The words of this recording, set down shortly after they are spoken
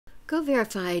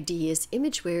GoVerifyID is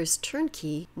ImageWare's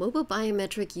turnkey mobile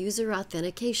biometric user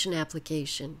authentication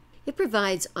application. It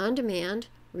provides on-demand,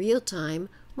 real-time,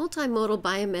 multimodal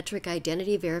biometric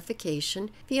identity verification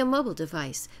via mobile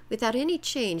device without any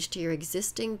change to your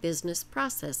existing business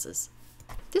processes.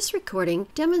 This recording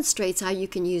demonstrates how you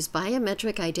can use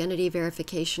biometric identity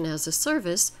verification as a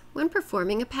service when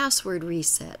performing a password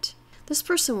reset. This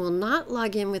person will not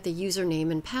log in with a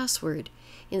username and password.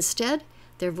 Instead,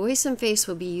 their voice and face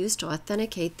will be used to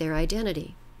authenticate their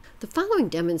identity. The following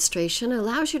demonstration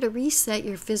allows you to reset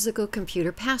your physical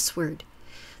computer password.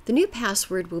 The new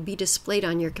password will be displayed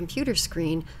on your computer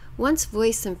screen once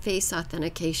voice and face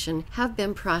authentication have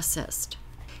been processed.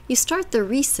 You start the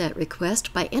reset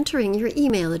request by entering your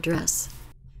email address.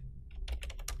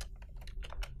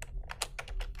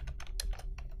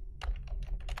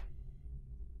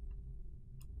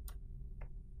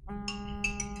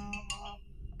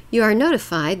 You are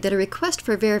notified that a request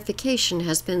for verification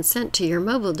has been sent to your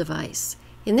mobile device,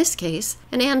 in this case,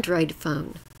 an Android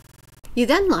phone. You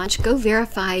then launch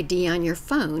GoVerifyID on your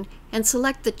phone and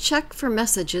select the Check for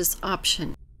Messages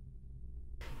option.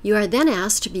 You are then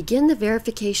asked to begin the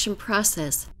verification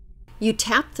process. You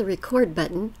tap the record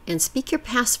button and speak your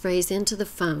passphrase into the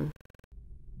phone.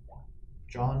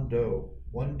 John Doe,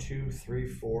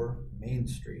 1234 Main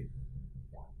Street.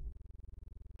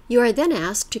 You are then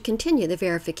asked to continue the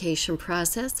verification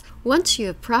process. Once you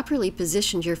have properly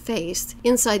positioned your face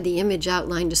inside the image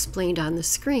outline displayed on the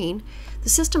screen, the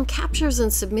system captures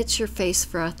and submits your face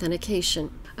for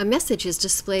authentication. A message is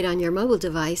displayed on your mobile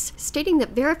device stating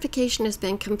that verification has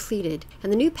been completed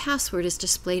and the new password is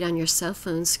displayed on your cell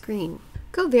phone screen.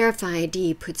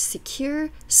 GoVerifyID puts secure,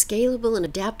 scalable, and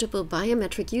adaptable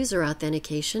biometric user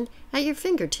authentication at your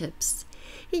fingertips.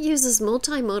 It uses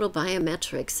multimodal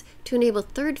biometrics to enable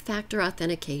third-factor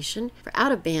authentication for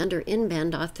out-of-band or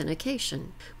in-band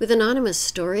authentication. With anonymous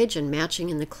storage and matching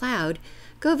in the cloud,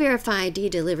 GoVerifyID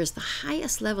delivers the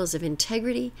highest levels of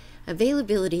integrity,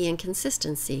 availability, and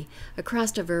consistency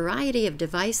across a variety of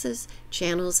devices,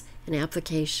 channels, and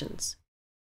applications.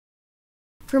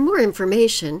 For more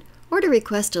information, or to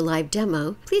request a live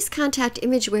demo, please contact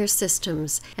ImageWare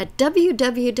Systems at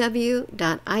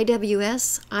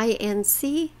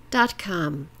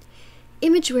www.iwsinc.com.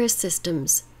 ImageWare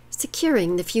Systems,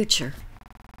 securing the future.